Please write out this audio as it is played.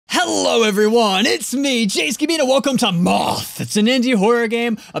Hello everyone, it's me, JayskiBean, and welcome to Moth. It's an indie horror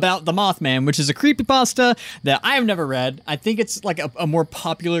game about the Mothman, which is a creepypasta that I have never read. I think it's like a more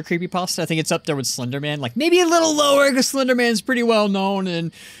popular creepypasta. I think it's up there with Slenderman, like maybe a little lower because Slenderman's pretty well known,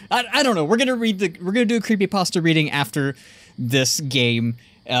 and I don't know. We're gonna do a creepypasta reading after this game.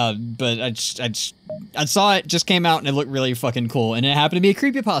 But I saw it just came out and it looked really fucking cool, and it happened to be a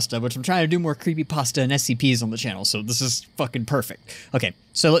creepypasta, which I'm trying to do more creepypasta and SCPs on the channel, so this is fucking perfect. Okay,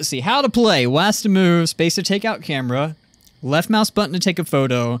 so let's see how to play. WASD to move, space to take out camera, left mouse button to take a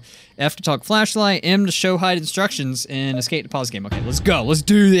photo, F to talk flashlight, M to show hide instructions, and escape to pause game. Okay, let's go. Let's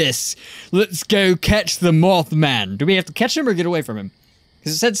do this. Let's go catch the Mothman. Do we have to catch him or get away from him?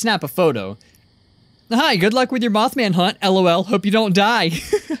 Because it said snap a photo. Hi, good luck with your Mothman hunt, LOL, hope you don't die.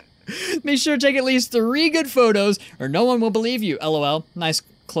 Make sure to take at least 3 good photos or no one will believe you, LOL. Nice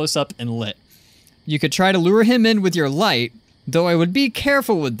close-up and lit. You could try to lure him in with your light, though I would be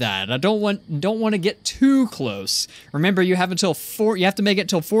careful with that. I don't want to get too close. Remember, you have until 4, you have to make it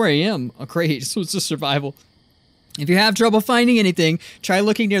till 4 a.m. Oh, great, so it's just survival. If you have trouble finding anything, try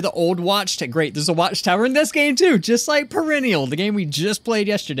looking near the old watchtower. Great, there's a watchtower in this game too, just like Perennial, the game we just played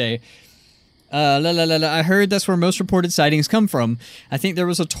yesterday. I heard that's where most reported sightings come from. I think there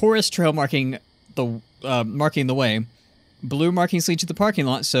was a tourist trail marking the way. Blue markings lead to the parking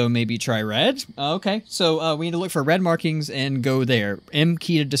lot, so maybe try red? Okay, so we need to look for red markings and go there. M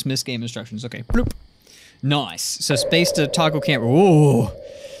key to dismiss game instructions. Okay, bloop. Nice. So space to toggle camera. Ooh,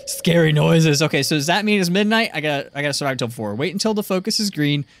 scary noises. Okay, so does that mean it's midnight? I gotta survive till 4. Wait until the focus is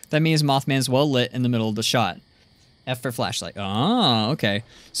green. That means Mothman's well lit in the middle of the shot. F for flashlight. Ah, okay.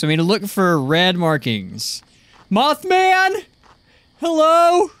 So we need to look for red markings. Mothman!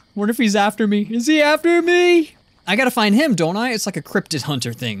 Hello? Wonder if he's after me. Is he after me? I gotta find him, don't I? It's like a cryptid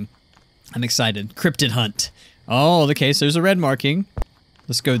hunter thing. I'm excited. Cryptid hunt. Oh, okay, so there's a red marking.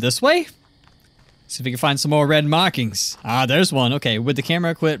 Let's go this way. See if we can find some more red markings. Ah, there's one. Okay, with the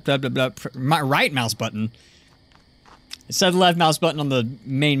camera equipped, blah, blah, blah. My right mouse button. It said left mouse button on the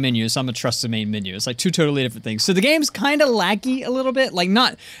main menu, so I'm gonna trust the main menu. It's like 2 totally different things. So the game's kind of laggy a little bit, like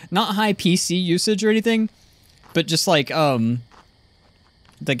not high PC usage or anything, but just like the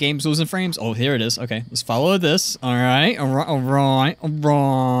game's losing frames. Oh, here it is. Okay, let's follow this. All right.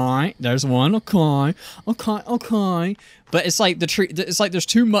 There's one. Okay. But it's like the tree. It's like there's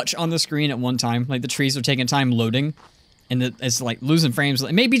too much on the screen at one time. Like the trees are taking time loading. And it's like losing frames.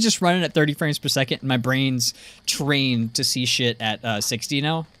 Maybe just running at 30 frames per second. And my brain's trained to see shit at 60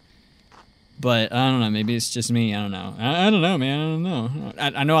 now. But I don't know. Maybe it's just me. I don't know. I don't know, man. I don't know.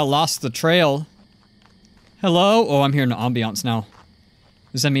 I know I lost the trail. Hello? Oh, I'm hearing the ambiance now.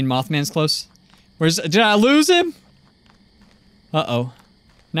 Does that mean Mothman's close? Did I lose him? Uh-oh.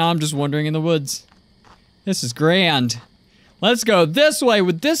 Now I'm just wandering in the woods. This is grand. Let's go this way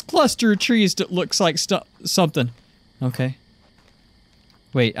with this cluster of trees that looks like something. Okay.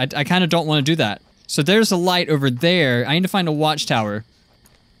 Wait, I kind of don't want to do that. So there's a light over there. I need to find a watchtower.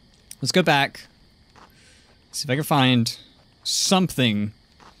 Let's go back. See if I can find something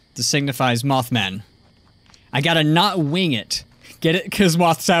that signifies Mothman. I gotta not wing it. Get it? Because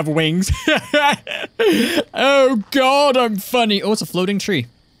moths have wings. Oh god, I'm funny. Oh, it's a floating tree.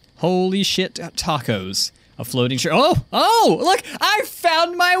 Holy shit, tacos. A floating tree. Oh, look, I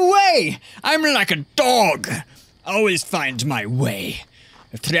found my way. I'm like a dog. Always find my way.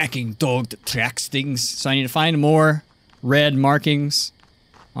 A tracking dog that tracks things. So I need to find more red markings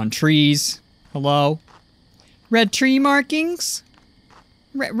on trees. Hello? Red tree markings?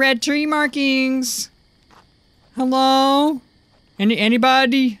 Red tree markings. Hello?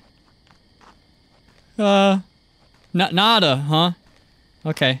 Anybody? Nada, huh?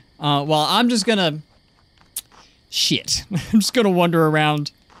 Okay. Well, I'm just gonna... Shit. I'm just gonna wander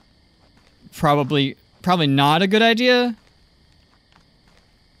around. Probably not a good idea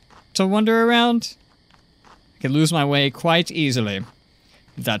to wander around. I can lose my way quite easily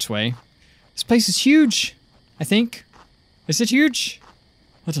that way. This place is huge, I think. Is it huge?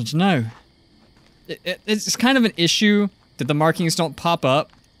 I don't know. It's kind of an issue that the markings don't pop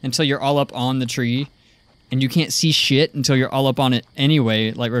up until you're all up on the tree, and you can't see shit until you're all up on it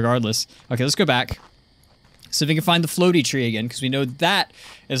anyway, like regardless. Okay, let's go back. See if we can find the floaty tree again, because we know that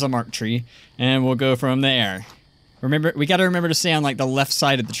is a marked tree, and we'll go from there. Remember, we gotta remember to stay on like the left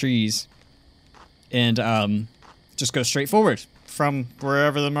side of the trees, and just go straight forward from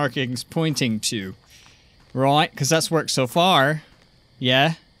wherever the marking's pointing to. Right, because that's worked so far.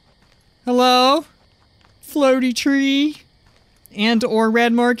 Yeah. Hello? Floaty tree? And or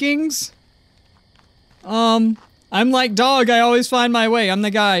red markings? I'm like dog, I always find my way. I'm the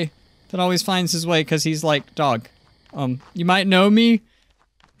guy that always finds his way because he's like dog. You might know me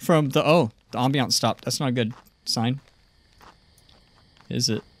from the... Oh, the ambiance stopped. That's not a good sign. Is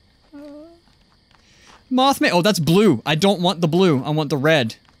it? Mothman. Oh, that's blue. I don't want the blue. I want the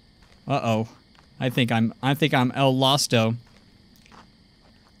red. Uh-oh. I think I'm El Losto.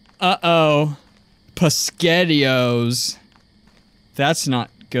 Uh-oh. Pesquedios. That's not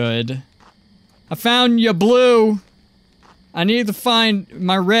good. I found you blue. I need to find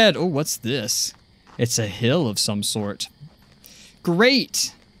my red. Oh, what's this? It's a hill of some sort.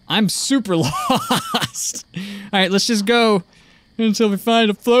 Great. I'm super lost. Alright, let's just go until we find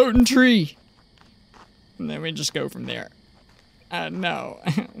a floating tree. And then we just go from there. No,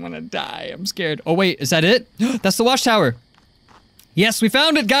 I want to die. I'm scared. Oh, wait, is that it? That's the watchtower. Yes, we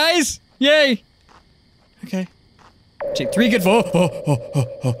found it, guys. Yay. Okay. Take 3 good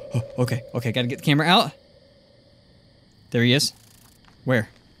Okay, okay, gotta get the camera out. There he is. Where?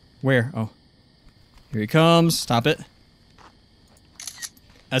 Where? Oh. Here he comes. Stop it.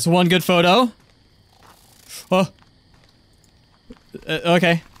 That's 1 good photo. Oh.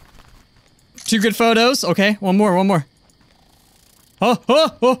 Okay. 2 good photos. Okay, one more. Oh,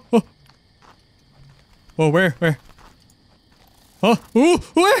 oh, oh, oh. Oh, where? Oh, ooh,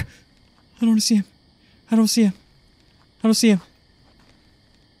 where? I don't see him. I don't see him.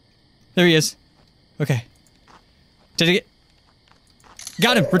 There he is. Okay. Did I get...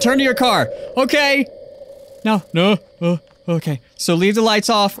 Got him. Return to your car. Okay. No. Okay. So leave the lights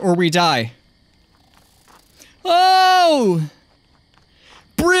off or we die. Oh!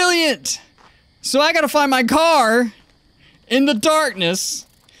 Brilliant! So I gotta find my car in the darkness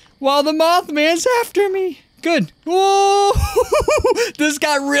while the Mothman's after me. Good. Whoa! This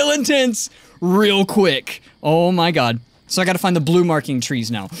got real intense real quick. Oh my god. So I gotta find the blue marking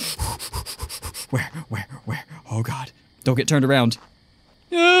trees now. Where? Oh god. Don't get turned around.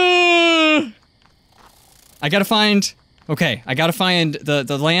 I gotta find... Okay, I gotta find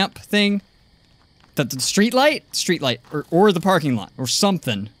the lamp thing. The street light? Street light. Or the parking lot. Or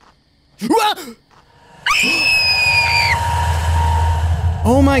something.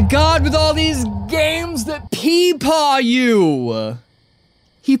 Oh my god, with all these games that pee-paw you!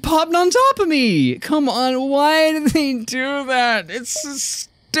 He popped on top of me! Come on, why did they do that? It's the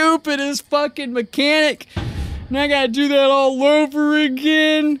stupidest fucking mechanic! And I gotta do that all over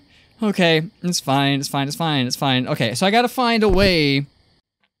again! Okay, it's fine. Okay, so I gotta find a way...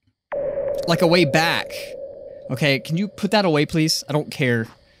 Like a way back. Okay, can you put that away, please? I don't care.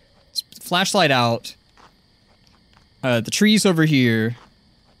 Flashlight out. The tree's over here.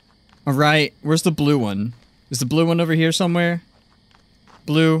 Alright, where's the blue one? Is the blue one over here somewhere?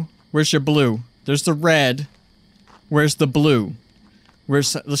 Blue? Where's your blue? There's the red. Where's the blue?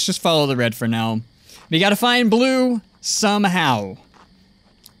 Let's just follow the red for now. We gotta find blue somehow.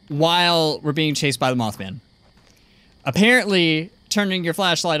 While we're being chased by the Mothman. Apparently, turning your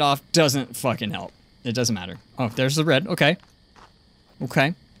flashlight off doesn't fucking help. It doesn't matter. Oh, there's the red. Okay.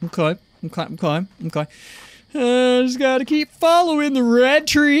 Just gotta keep following the red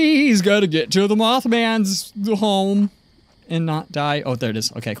trees. Gotta get to the Mothman's home and not die. Oh, there it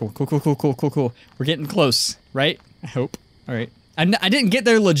is. Okay, cool. We're getting close, right? I hope. All right. I didn't get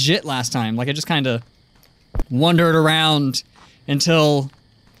there legit last time. Like, I just kind of wandered around until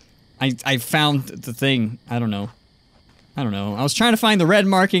I found the thing. I don't know. I was trying to find the red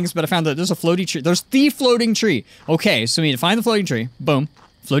markings, but I found that there's a floaty tree. There's the floating tree. Okay, so we need to find the floating tree. Boom.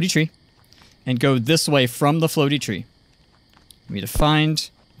 Floaty tree. And go this way from the floaty tree. We need to find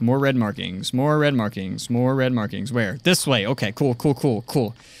more red markings. More red markings. Where? This way. Okay, cool.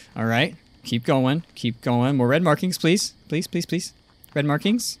 All right. Keep going. More red markings, please. Please. Red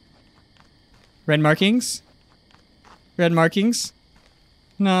markings.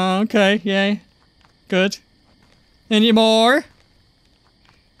 No, okay, yay. Good. Any more?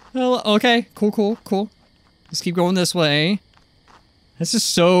 Well, okay, cool. Let's keep going this way. This is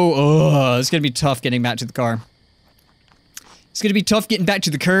so... it's gonna be tough getting back to the car. It's gonna be tough getting back to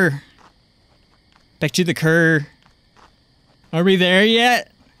the car. Are we there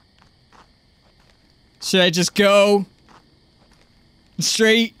yet? Should I just go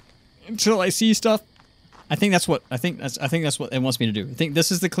straight until I see stuff? I think that's what it wants me to do. I think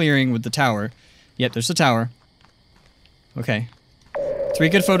this is the clearing with the tower. Yep, there's the tower. Okay. 3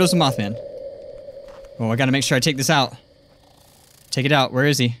 good photos of Mothman. Oh, I gotta make sure I take this out. Take it out. Where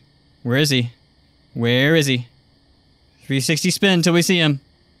is he? 360 spin till we see him.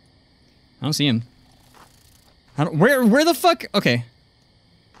 I don't see him. Where the fuck? Okay.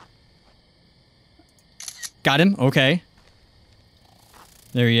 Got him. Okay.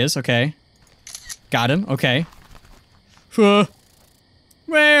 There he is. Okay. Got him. Okay. Where?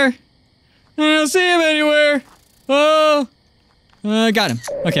 I don't see him anywhere. Oh. Got him.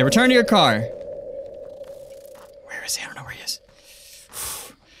 Okay, return to your car. Where is he? I don't know where he is.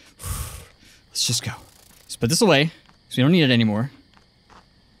 Let's just go. Let's put this away, so we don't need it anymore.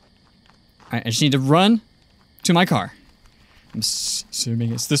 Alright, I just need to run to my car. I'm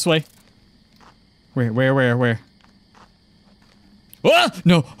assuming it's this way. Where? Oh!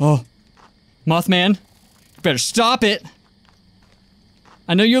 No! Oh! Mothman, you better stop it!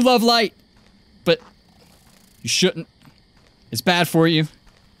 I know you love light, but you shouldn't. It's bad for you.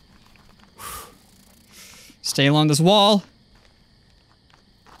 Stay along this wall.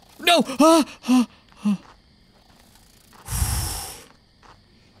 No!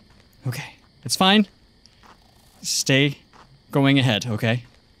 Okay, it's fine. Stay going ahead, okay?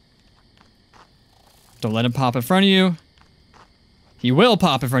 Don't let him pop in front of you. He will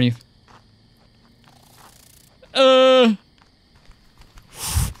pop in front of you. Oh,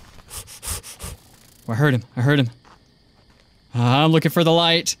 I heard him. I'm looking for the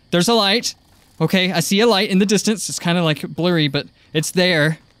light. There's a light. Okay, I see a light in the distance. It's kind of like blurry, but it's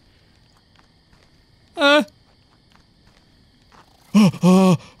there. Oh,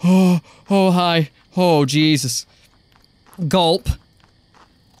 hi. Oh, Jesus. Gulp.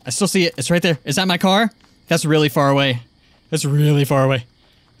 I still see it. It's right there. Is that my car? That's really far away.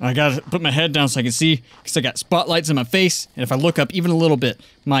 I gotta put my head down so I can see, because I got spotlights in my face, and if I look up even a little bit,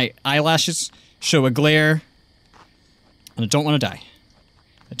 my eyelashes show a glare, and I don't want to die.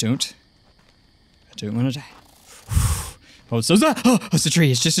 I don't want to die. Oh, it's a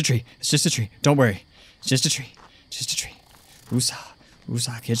tree. It's just a tree. Don't worry. It's just a tree.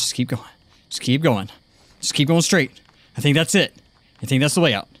 Woosah. Kid, just keep going. Just keep going straight. I think that's it. I think that's the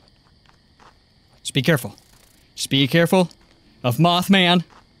way out. Just be careful. Of Mothman.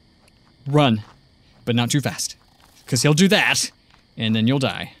 Run. But not too fast. Because he'll do that, and then you'll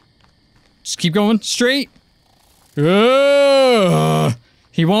die. Just keep going straight. He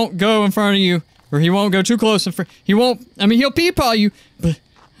won't go in front of you, or he won't go too close in front. He won't, he'll peepaw you, but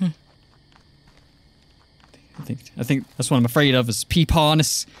I think that's what I'm afraid of, is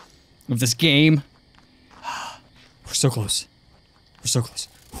peepawness of this game. We're so close.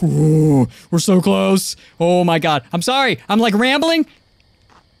 Ooh, we're so close. Oh my God. I'm sorry. I'm like rambling.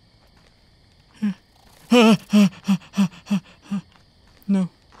 No.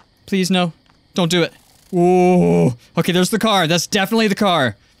 Please, no. Don't do it. Ooh. Okay, there's the car. That's definitely the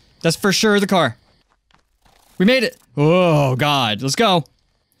car. That's for sure the car. We made it. Oh, God. Let's go.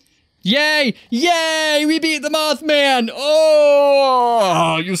 Yay! We beat the Mothman!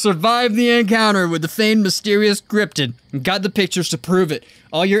 Oh! You survived the encounter with the famed mysterious Cryptid and got the pictures to prove it.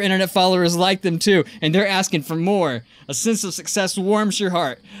 All your internet followers like them too, and they're asking for more. A sense of success warms your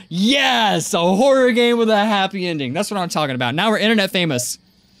heart. Yes! A horror game with a happy ending. That's what I'm talking about. Now we're internet famous.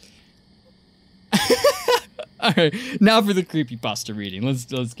 Alright, now for the creepypasta reading. Let's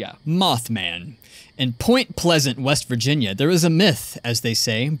go. Mothman. In Point Pleasant, West Virginia, there is a myth, as they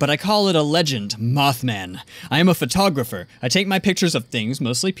say, but I call it a legend, Mothman. I am a photographer. I take my pictures of things,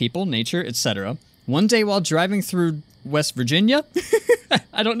 mostly people, nature, etc. One day while driving through West Virginia,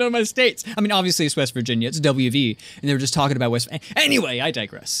 I don't know my states. Obviously it's West Virginia, it's WV, and they were just talking about Anyway, I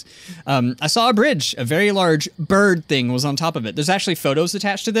digress. I saw a bridge, a very large bird thing was on top of it. There's actually photos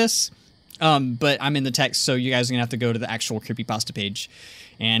attached to this. But I'm in the text, so you guys are gonna have to go to the actual creepypasta page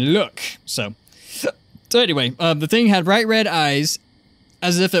and look. So anyway, the thing had bright red eyes,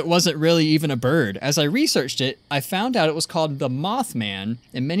 as if it wasn't really even a bird. As I researched it, I found out it was called the Mothman,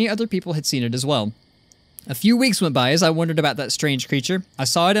 and many other people had seen it as well. A few weeks went by as I wondered about that strange creature. I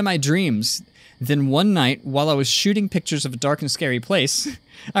saw it in my dreams. Then one night, while I was shooting pictures of a dark and scary place,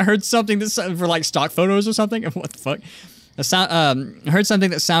 I heard something that for like stock photos or something. What the fuck? I heard something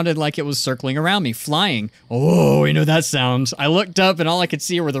that sounded like it was circling around me, flying. Oh, you know that sound. I looked up and all I could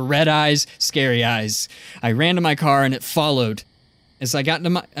see were the red eyes, scary eyes. I ran to my car and it followed. As I got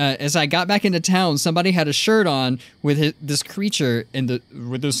back into town, somebody had a shirt on with this creature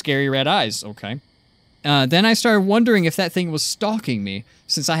with those scary red eyes. Okay. Then I started wondering if that thing was stalking me,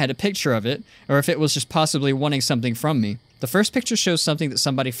 since I had a picture of it, or if it was just possibly wanting something from me. The first picture shows something that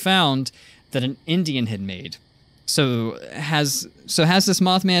somebody found that an Indian had made. So has this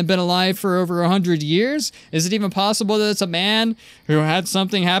Mothman been alive for over 100 years? Is it even possible that it's a man who had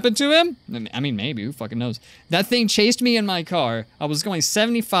something happen to him? Maybe. Who fucking knows? That thing chased me in my car. I was going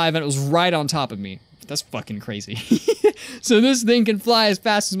 75 and it was right on top of me. That's fucking crazy. So this thing can fly as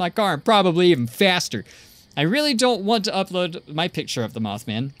fast as my car and probably even faster. I really don't want to upload my picture of the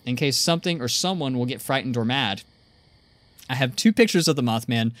Mothman in case something or someone will get frightened or mad. I have 2 pictures of the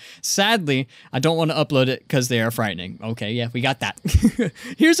Mothman. Sadly, I don't want to upload it because they are frightening. Okay, yeah, we got that.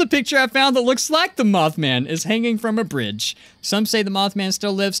 Here's a picture I found that looks like the Mothman is hanging from a bridge. Some say the Mothman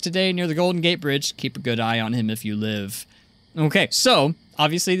still lives today near the Golden Gate Bridge. Keep a good eye on him if you live. Okay, so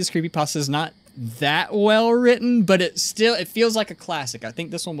obviously this creepypasta is not that well written, but it feels like a classic. I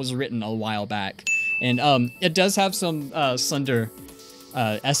think this one was written a while back, and it does have some Slender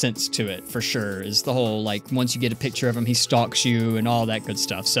essence to it for sure. Is the whole like once you get a picture of him, he stalks you and all that good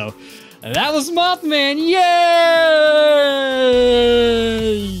stuff. So that was Mothman.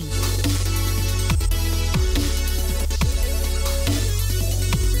 Yay!